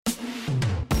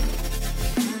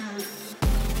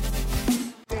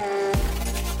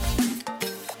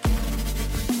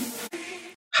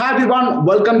Hi everyone,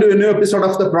 welcome to a new episode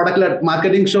of the Product-Led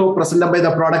Marketing Show presented by the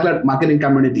Product-Led Marketing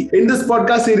Community. In this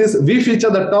podcast series, we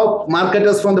feature the top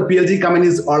marketers from the PLG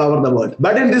companies all over the world.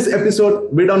 But in this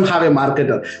episode, we don't have a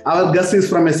marketer. Our guest is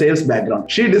from a sales background.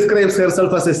 She describes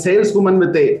herself as a saleswoman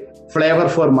with a flavor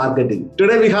for marketing.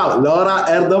 Today we have Laura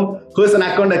Erdem, who is an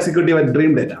account executive at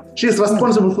Dreamdata. She is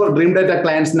responsible for Dreamdata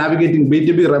clients navigating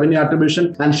B2B revenue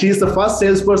attribution, and she is the first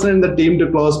salesperson in the team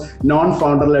to close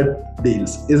non-founder-led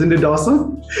deals. Isn't it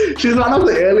awesome? She's one of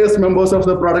the earliest members of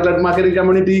the product-led marketing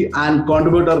community and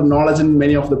contributor knowledge in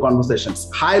many of the conversations.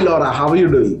 Hi Laura, how are you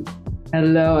doing?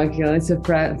 Hello, Akhil. It's a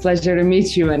pleasure to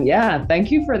meet you. And yeah,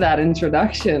 thank you for that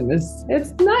introduction.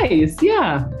 It's nice.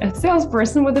 Yeah, a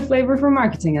salesperson with a flavor for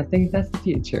marketing. I think that's the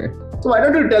future. So why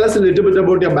don't you tell us a little bit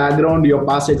about your background, your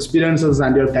past experiences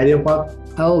and your career path?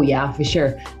 Oh yeah, for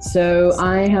sure. So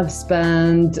I have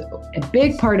spent a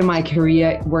big part of my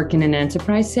career working in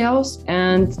enterprise sales,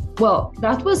 and well,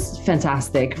 that was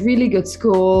fantastic. Really good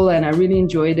school, and I really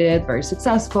enjoyed it, very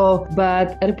successful.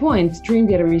 But at a point,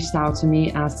 Dreamdata reached out to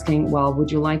me asking, well,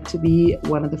 would you like to be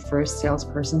one of the first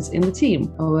salespersons in the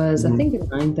team? I was, I think, the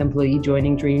 9th employee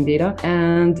joining Dreamdata,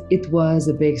 and it was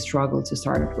a big struggle to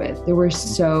start with. There were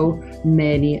so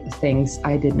many things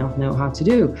I did not know how to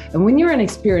do. And when you're an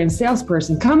experienced salesperson,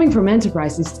 coming from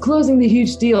enterprises, closing the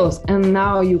huge deals, and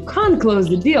now you can't close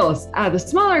the deals at a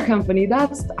smaller company,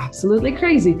 that's absolutely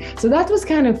crazy. So that was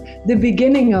kind of the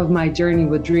beginning of my journey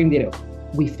with Dreamdata.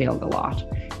 We failed a lot.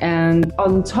 And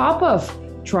on top of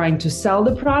trying to sell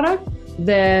the product,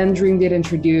 then Dreamdata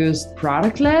introduced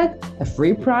product-led, a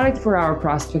free product for our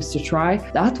prospects to try.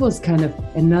 That was kind of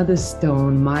another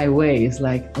stone my way. It's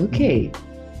like, okay,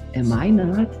 am I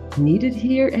not needed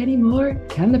here anymore?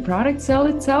 Can the product sell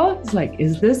itself? It's like,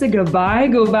 is this a goodbye?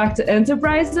 Go back to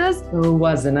enterprises? Or it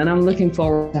wasn't. And I'm looking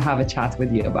forward to have a chat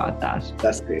with you about that.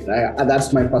 That's great.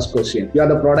 That's my first question. You are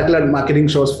the product-led marketing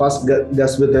show's first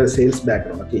guest with a sales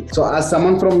background. Okay. So as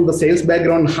someone from the sales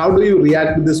background, how do you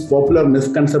react to this popular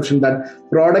misconception that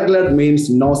product-led means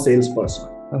no salesperson?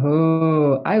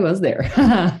 Oh, I was there.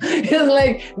 It's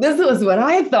like, this was what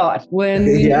I thought when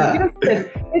we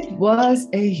it was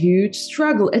a huge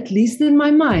struggle, at least in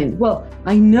my mind. Well,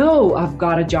 I know I've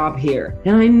got a job here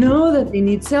and I know that they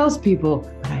need salespeople,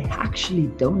 but I actually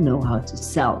don't know how to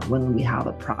sell when we have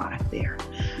a product there.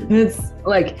 It's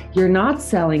like, you're not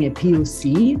selling a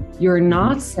POC, you're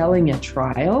not selling a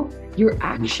trial. You're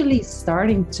actually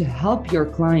starting to help your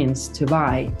clients to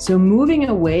buy. So moving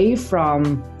away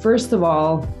from, first of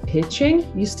all, pitching,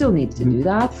 you still need to do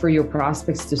that for your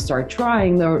prospects to start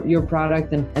trying your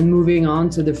product and moving on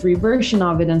to the free version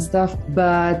of it and stuff.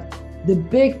 But the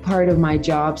big part of my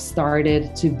job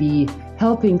started to be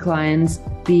helping clients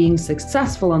being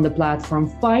successful on the platform,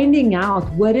 finding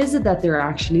out what is it that they're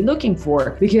actually looking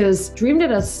for. Because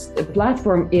Dreamdata's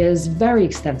platform is very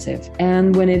extensive.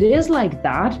 And when it is like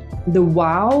that, the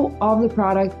wow of the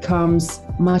product comes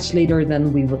much later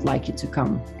than we would like it to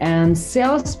come. And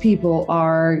salespeople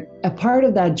are a part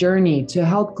of that journey to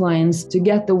help clients to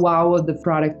get the wow of the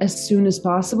product as soon as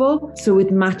possible, so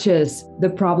it matches the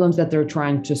problems that they're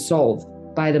trying to solve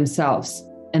by themselves.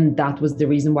 And that was the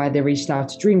reason why they reached out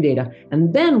to Dreamdata.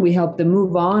 And then we helped them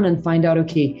move on and find out,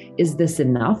 okay, is this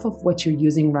enough of what you're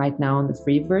using right now in the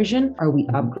free version? Are we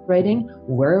upgrading?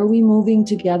 Where are we moving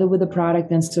together with the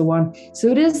product and so on?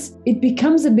 So it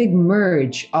becomes a big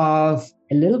merge of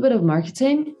a little bit of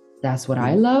marketing. That's what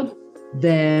I love.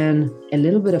 Then a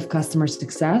little bit of customer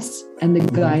success and the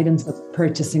guidance of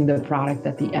purchasing the product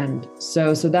at the end.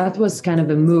 So that was kind of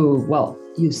a move. Well,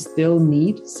 you still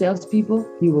need salespeople.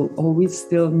 You will always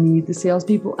still need the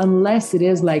salespeople unless it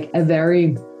is like a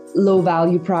very low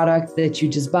value product that you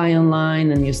just buy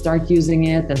online and you start using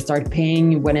it and start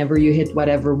paying whenever you hit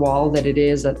whatever wall that it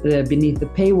is beneath the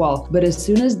paywall. But as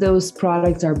soon as those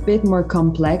products are a bit more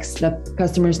complex, that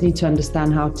customers need to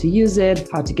understand how to use it,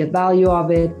 how to get value of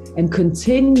it, and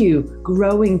continue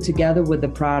growing together with the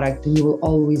product, and you will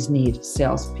always need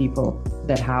salespeople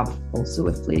that have also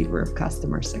a flavor of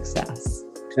customer success.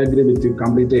 I agree with you,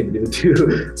 completely agree with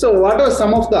you. So what are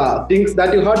some of the things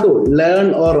that you had to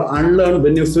learn or unlearn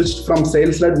when you switched from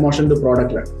sales-led motion to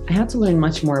product-led? I had to learn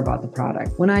much more about the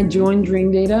product. When I joined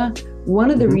Dreamdata,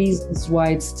 one of the reasons why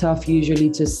it's tough usually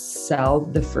to sell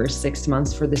the first 6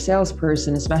 months for the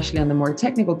salesperson, especially on the more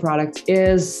technical product,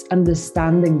 is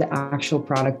understanding the actual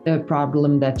product, the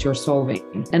problem that you're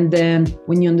solving. And then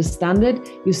when you understand it,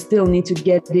 you still need to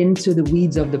get into the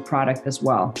weeds of the product as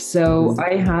well. So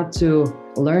I had to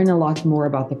learn a lot more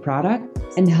about the product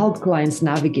and help clients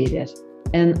navigate it.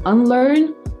 And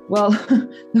unlearn Well,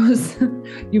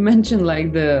 you mentioned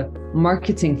like the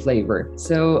marketing flavor.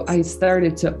 So I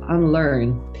started to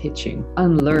unlearn pitching,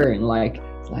 like,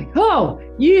 oh,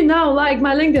 you now like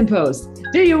my LinkedIn post.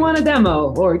 Do you want a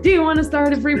demo? Or do you want to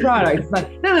start a free product? It's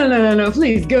like, no,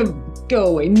 please go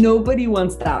away. Nobody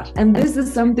wants that. And this is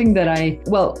something that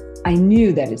I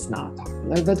knew that it's not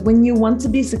popular, but when you want to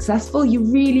be successful, you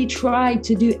really try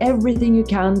to do everything you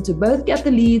can to both get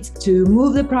the leads, to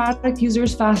move the product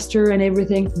users faster and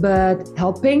everything, but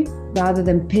helping rather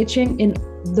than pitching in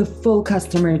the full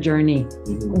customer journey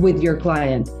with your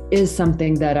client is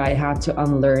something that I had to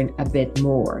unlearn a bit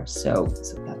more. So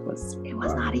it was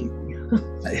not easy.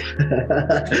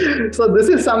 So this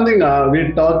is something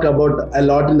we talk about a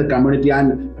lot in the community,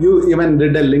 and you even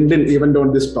did a LinkedIn event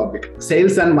on this topic: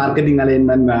 sales and marketing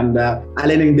alignment, and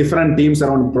aligning different teams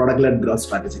around product-led growth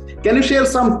strategy. Can you share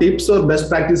some tips or best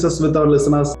practices with our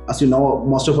listeners? As you know,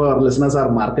 most of our listeners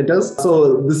are marketers,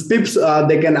 so these tips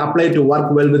they can apply to work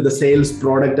well with the sales,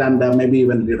 product, and maybe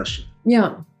even leadership.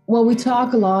 Yeah. Well, we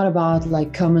talk a lot about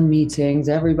like common meetings,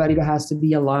 everybody has to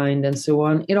be aligned and so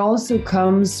on. It also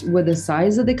comes with the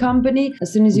size of the company.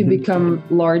 As soon as you become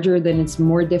larger, then it's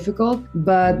more difficult,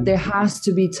 but there has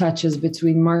to be touches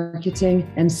between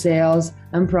marketing and sales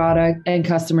and product and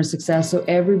customer success. So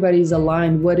everybody's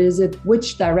aligned. What is it?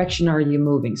 Which direction are you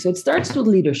moving? So it starts with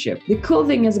leadership. The cool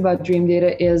thing is about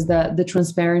Dreamdata is that the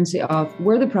transparency of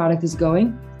where the product is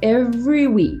going. Every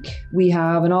week we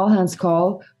have an all hands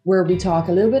call where we talk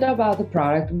a little bit about the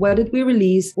product. What did we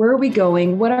release? Where are we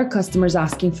going? What are customers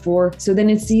asking for? So then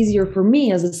it's easier for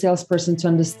me as a salesperson to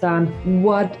understand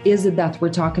what is it that we're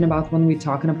talking about when we're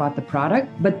talking about the product.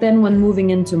 But then when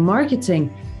moving into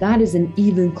marketing, that is an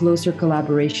even closer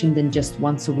collaboration than just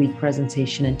once a week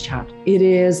presentation and chat.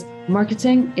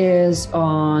 Marketing is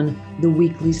on the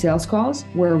weekly sales calls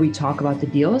where we talk about the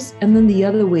deals, and then the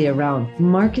other way around.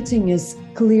 Marketing is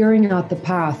clearing out the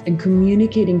path and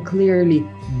communicating clearly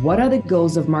what are the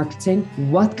goals of marketing,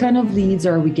 what kind of leads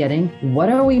are we getting, what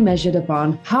are we measured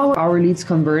upon, how are our leads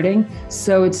converting.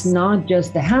 So it's not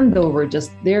just a handover,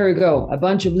 just there you go, a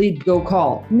bunch of leads, go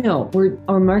call. No,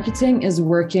 our marketing is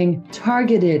working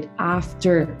targeted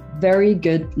after very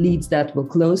good leads that will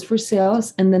close for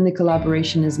sales, and then the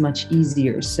collaboration is much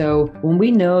easier. So when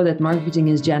we know that marketing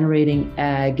is generating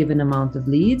a given amount of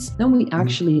leads, then we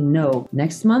actually know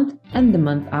next month and the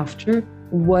month after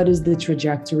what is the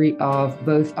trajectory of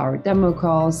both our demo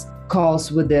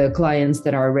calls with the clients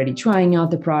that are already trying out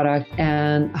the product,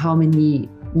 and how many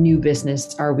new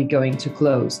business are we going to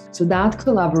close. So that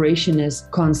collaboration is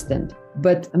constant.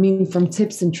 But I mean, from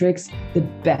tips and tricks, the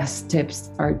best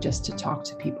tips are just to talk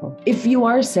to people. If you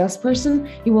are a salesperson,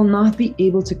 you will not be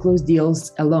able to close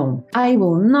deals alone. I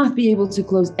will not be able to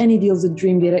close any deals at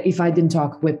Dreamdata if I didn't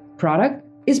talk with product,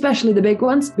 especially the big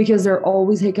ones, because there are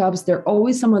always hiccups. There are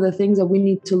always some other things that we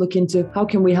need to look into. How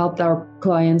can we help our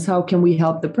clients? How can we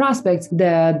help the prospects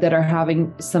that are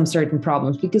having some certain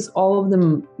problems? Because all of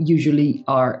them usually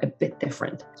are a bit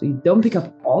different. So you don't pick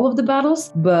up all of the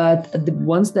battles, but the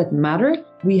ones that matter,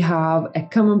 we have a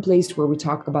common place where we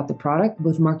talk about the product.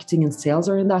 Both marketing and sales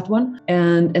are in that one.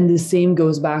 And the same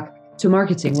goes back to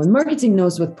marketing. When marketing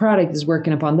knows what product is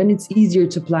working upon, then it's easier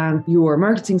to plan your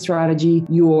marketing strategy,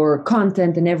 your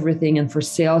content and everything, and for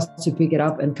sales to pick it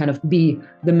up and kind of be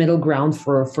the middle ground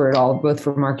for it all, both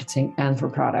for marketing and for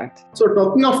product. So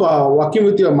talking of working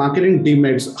with your marketing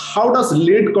teammates, how does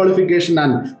lead qualification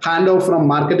and handoff from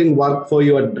marketing work for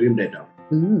you at Dreamdata?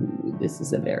 Ooh, this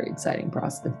is a very exciting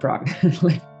process.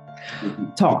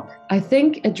 Talk. I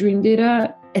think at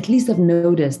Dreamdata, at least I've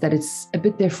noticed that it's a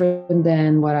bit different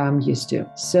than what I'm used to.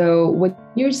 So when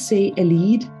you say a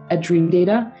lead at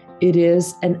Dreamdata, it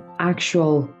is an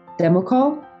actual demo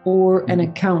call or an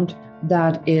account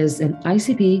that is an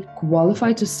ICP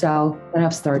qualified to sell that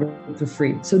have started for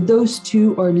free. So those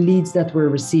two are leads that we're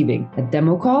receiving, a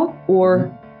demo call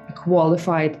or a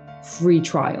qualified free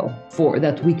trial for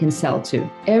that we can sell to.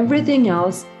 Everything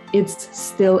else, it's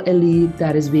still a lead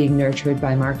that is being nurtured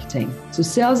by marketing. So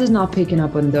sales is not picking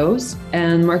up on those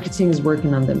and marketing is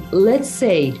working on them. Let's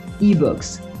say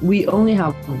ebooks. We only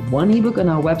have one ebook on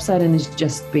our website and it's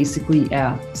just basically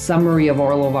a summary of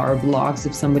all of our blogs.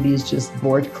 If somebody is just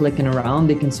bored clicking around,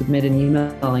 they can submit an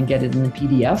email and get it in a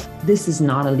PDF. This is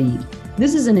not a lead.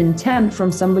 This is an intent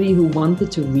from somebody who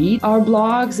wanted to read our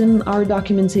blogs and our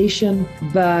documentation,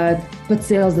 but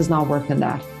sales does not work on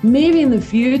that. Maybe in the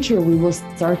future, we will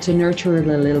start to nurture it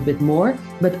a little bit more,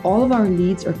 but all of our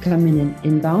leads are coming in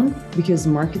inbound because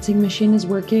the marketing machine is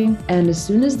working. And as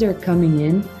soon as they're coming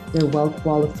in, they're well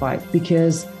qualified,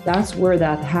 because that's where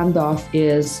that handoff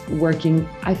is working.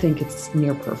 I think it's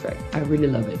near perfect. I really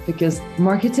love it because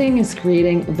marketing is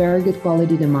creating very good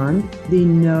quality demand. They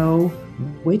know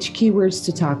which keywords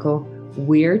to tackle,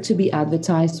 where to be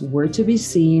advertised, where to be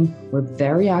seen. We're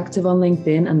very active on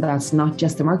LinkedIn, and that's not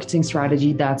just a marketing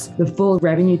strategy, that's the full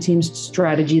revenue team's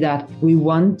strategy, that we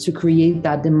want to create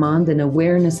that demand and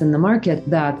awareness in the market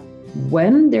that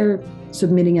when they're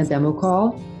submitting a demo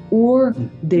call or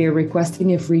they're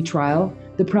requesting a free trial,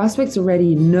 the prospects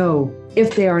already know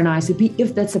if they are an ICP,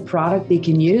 if that's a product they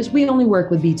can use. We only work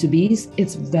with B2Bs.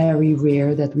 It's very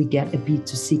rare that we get a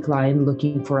B2C client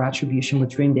looking for attribution with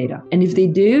Dreamdata. And if they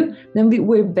do, then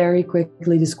we're very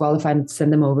quickly disqualified and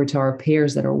send them over to our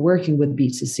peers that are working with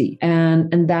B2C.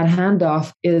 And that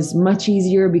handoff is much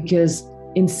easier because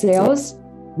in sales,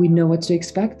 we know what to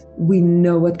expect. We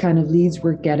know what kind of leads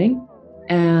we're getting.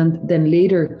 And then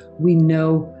later, we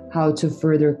know how to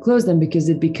further close them because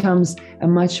it becomes a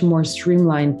much more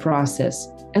streamlined process.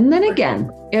 And then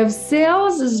again, if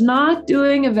sales is not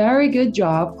doing a very good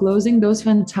job closing those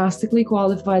fantastically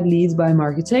qualified leads by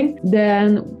marketing,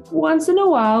 then once in a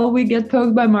while we get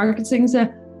poked by marketing and say,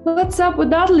 what's up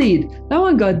with that lead? That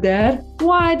one got dead.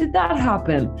 Why did that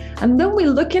happen? And then we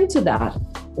look into that.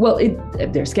 Well,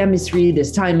 there's chemistry,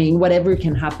 there's timing, whatever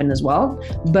can happen as well.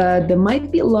 But there might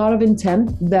be a lot of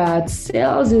intent that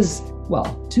sales is,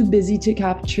 too busy to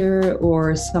capture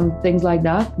or some things like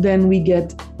that. Then we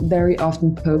get very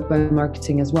often poked by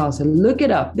marketing as well. So look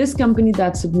it up. This company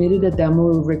that submitted a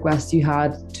demo request you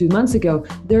had 2 months ago,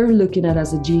 they're looking at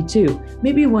as a G2.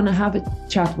 Maybe you want to have a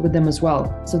chat with them as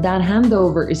well. So that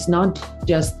handover is not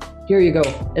just, here you go,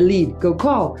 a lead, go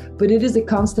call. But it is a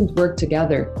constant work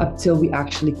together up till we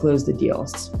actually close the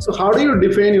deals. So how do you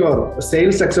define your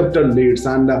sales accepted leads?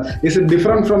 And is it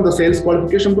different from the sales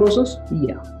qualification process?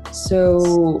 Yeah.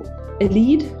 So a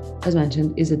lead, as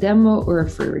mentioned, is a demo or a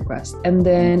free request. And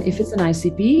then if it's an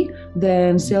ICP,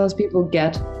 then salespeople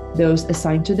get those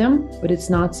assigned to them, but it's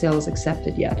not sales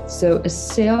accepted yet. So a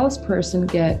salesperson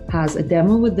has a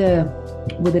demo with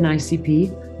an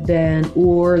ICP, then,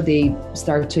 or they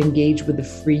start to engage with the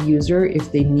free user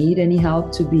if they need any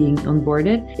help to being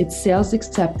onboarded. It's sales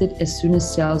accepted as soon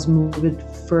as sales move it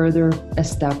further a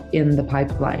step in the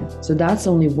pipeline. So that's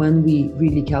only when we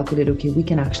really calculate, okay, we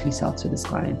can actually sell to this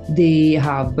client. They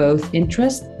have both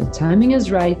interest, the timing is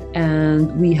right,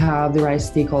 and we have the right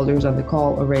stakeholders on the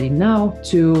call already now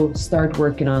to start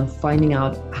working on finding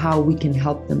out how we can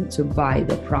help them to buy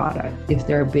the product if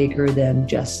they're bigger than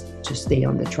just to stay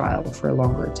on the trial for a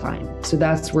longer time. So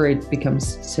that's where it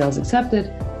becomes sales accepted,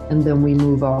 and then we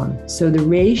move on. So the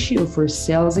ratio for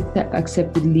sales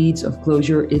accepted leads of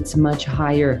closure, it's much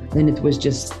higher than it was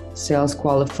just sales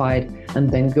qualified and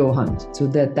then go hunt. So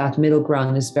that middle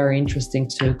ground is very interesting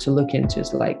to look into.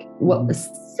 It's like, well, a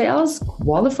sales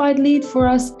qualified lead for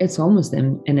us, it's almost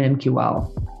an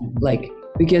MQL.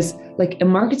 Because a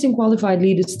marketing qualified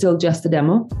lead is still just a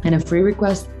demo and a free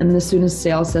request. And as soon as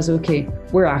sales says, okay,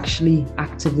 we're actually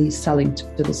actively selling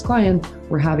to this client,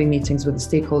 we're having meetings with the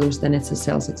stakeholders, then it's a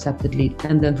sales accepted lead.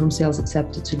 And then from sales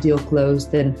accepted to deal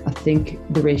closed, then I think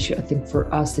the ratio,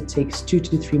 for us, it takes 2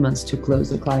 to 3 months to close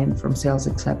the client from sales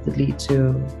accepted lead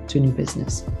to new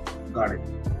business. Got it.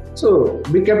 So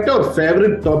we kept our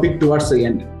favorite topic towards the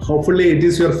end. Hopefully it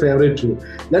is your favorite too.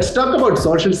 Let's talk about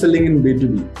social selling in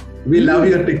B2B. We love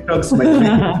your TikToks, by the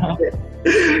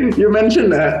way. You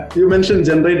mentioned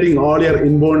generating all your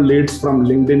inbound leads from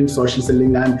LinkedIn social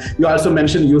selling, and you also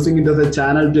mentioned using it as a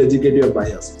channel to educate your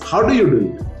buyers. How do you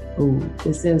do it?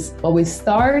 We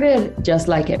started just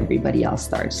like everybody else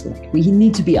starts. We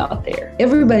need to be out there.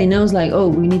 Everybody knows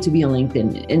we need to be on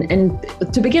LinkedIn.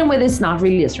 And to begin with, it's not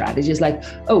really a strategy. It's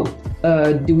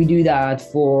do we do that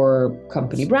for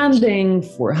company branding,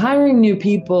 for hiring new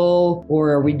people, or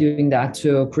are we doing that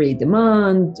to create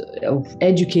demand,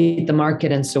 educate the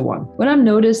market, and so on? What I've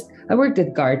noticed, I worked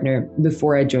at Gartner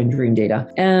before I joined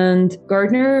Dreamdata, and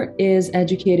Gartner is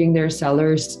educating their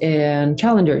sellers in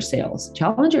challenger sales.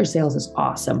 Challenger sales is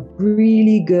awesome.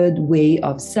 Really good way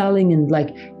of selling,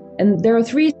 and there are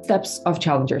 3 steps of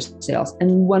challenger sales,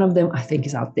 and one of them I think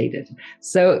is outdated.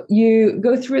 So you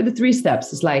go through the 3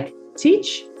 steps. It's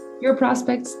teach your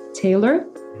prospects, tailor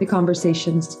the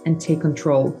conversations, and take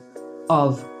control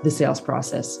of the sales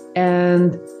process.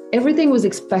 And everything was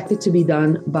expected to be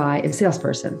done by a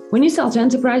salesperson. When you sell to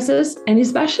enterprises, and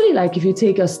especially if you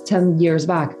take us 10 years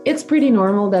back, it's pretty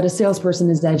normal that a salesperson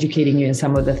is educating you in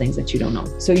some of the things that you don't know.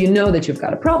 So you know that you've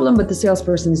got a problem, but the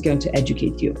salesperson is going to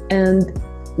educate you. And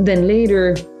then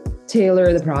later,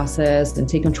 tailor the process and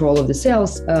take control of the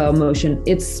sales motion,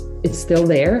 it's still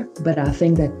there. But I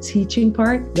think that teaching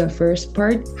part, the first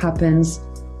part, happens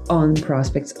on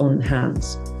prospects' own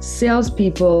hands.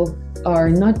 Salespeople are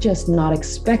not just not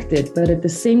expected, but at the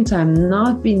same time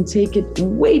not being taken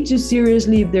way too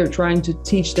seriously if they're trying to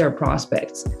teach their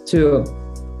prospects to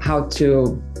how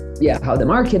the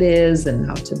market is and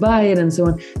how to buy it and so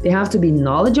on. They have to be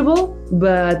knowledgeable,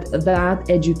 but that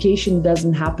education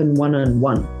doesn't happen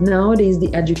one-on-one. Nowadays,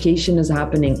 the education is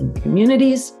happening in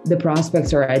communities. The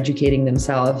prospects are educating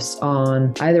themselves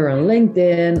either on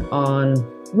LinkedIn, on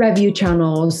review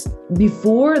channels.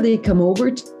 Before they come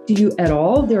over to you at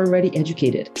all, they're already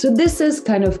educated. So this is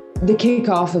kind of the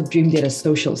kickoff of Dreamdata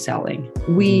social selling.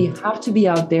 We have to be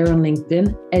out there on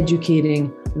LinkedIn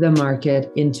educating the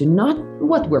market into not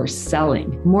what we're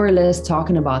selling, more or less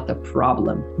talking about the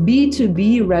problem.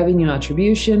 B2B revenue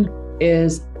attribution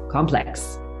is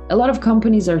complex. A lot of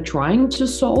companies are trying to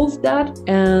solve that,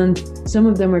 and some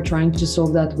of them are trying to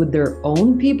solve that with their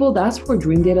own people. That's where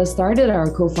Dreamdata started.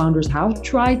 Our co-founders have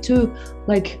tried to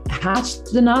hatch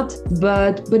the nut,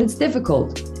 but it's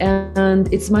difficult.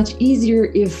 And it's much easier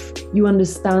if you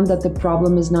understand that the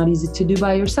problem is not easy to do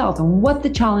by yourself and what the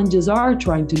challenges are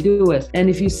trying to do it. And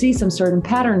if you see some certain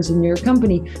patterns in your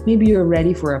company, maybe you're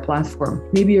ready for a platform.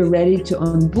 Maybe you're ready to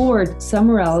onboard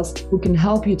somewhere else who can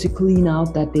help you to clean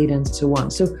out that data and so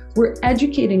on. So we're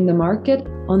educating the market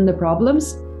on the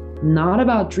problems, not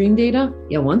about Dreamdata.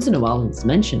 Yeah, once in a while it's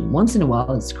mentioned, once in a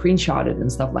while it's screenshotted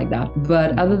and stuff like that.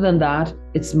 But other than that,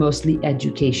 it's mostly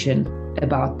education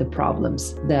about the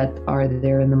problems that are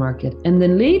there in the market. And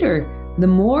then later, the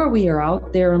more we are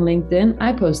out there on LinkedIn,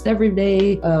 I post every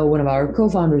day. One of our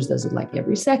co-founders does it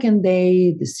every second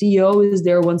day. The CEO is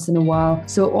there once in a while.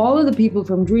 So all of the people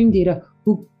from Dreamdata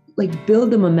who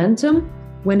build the momentum,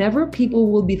 whenever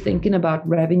people will be thinking about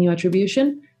revenue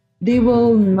attribution, they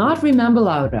will not remember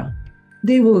Laura.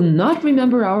 They will not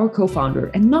remember our co-founder,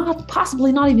 and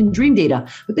possibly not even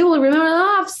Dreamdata, but they will remember,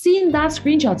 I've seen that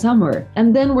screenshot somewhere.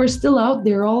 And then we're still out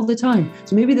there all the time.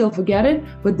 So maybe they'll forget it,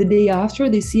 but the day after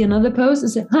they see another post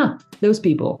and say, those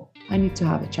people, I need to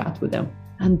have a chat with them.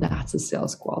 And that's a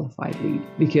sales qualified lead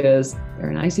because they're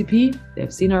an ICP,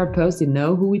 they've seen our post, they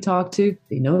know who we talk to,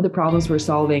 they know the problems we're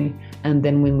solving. And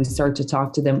then when we start to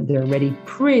talk to them, they're already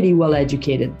pretty well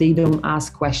educated. They don't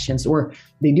ask questions, or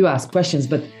they do ask questions,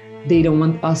 but they don't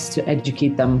want us to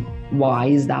educate them. Why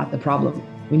is that the problem?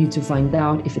 We need to find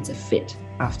out if it's a fit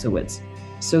afterwards.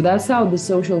 So that's how the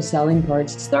social selling part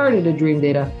started at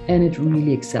Dreamdata, and it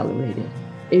really accelerated.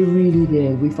 It really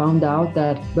did. We found out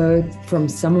that both from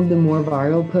some of the more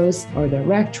viral posts, our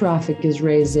direct traffic is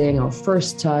raising, our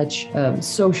first touch,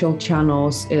 social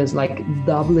channels is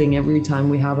doubling every time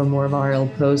we have a more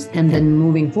viral post, and then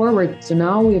moving forward. So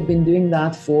now we have been doing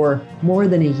that for more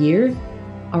than a year.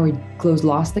 Our closed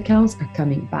lost accounts are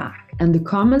coming back. And the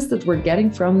comments that we're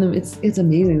getting from them, it's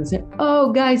amazing. They say,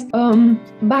 oh guys,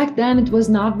 back then it was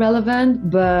not relevant,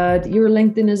 but your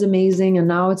LinkedIn is amazing and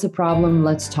now it's a problem.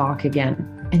 Let's talk again.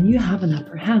 And you have an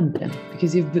upper hand then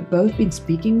because you've both been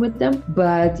speaking with them,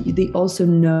 but they also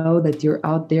know that you're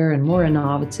out there and more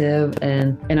innovative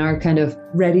and are kind of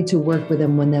ready to work with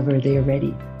them whenever they're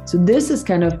ready. So this is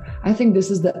I think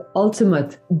this is the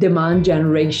ultimate demand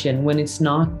generation, when it's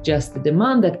not just the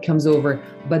demand that comes over,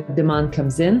 but demand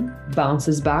comes in,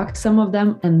 bounces back, some of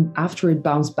them, and after it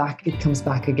bounces back, it comes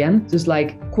back again. Just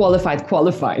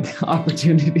qualified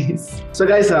opportunities. So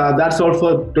guys, that's all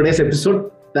for today's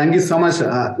episode. Thank you so much,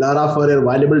 Lara, for your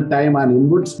valuable time and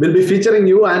inputs. We'll be featuring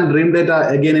you and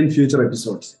Dreamdata again in future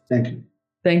episodes. Thank you.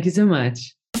 Thank you so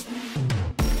much.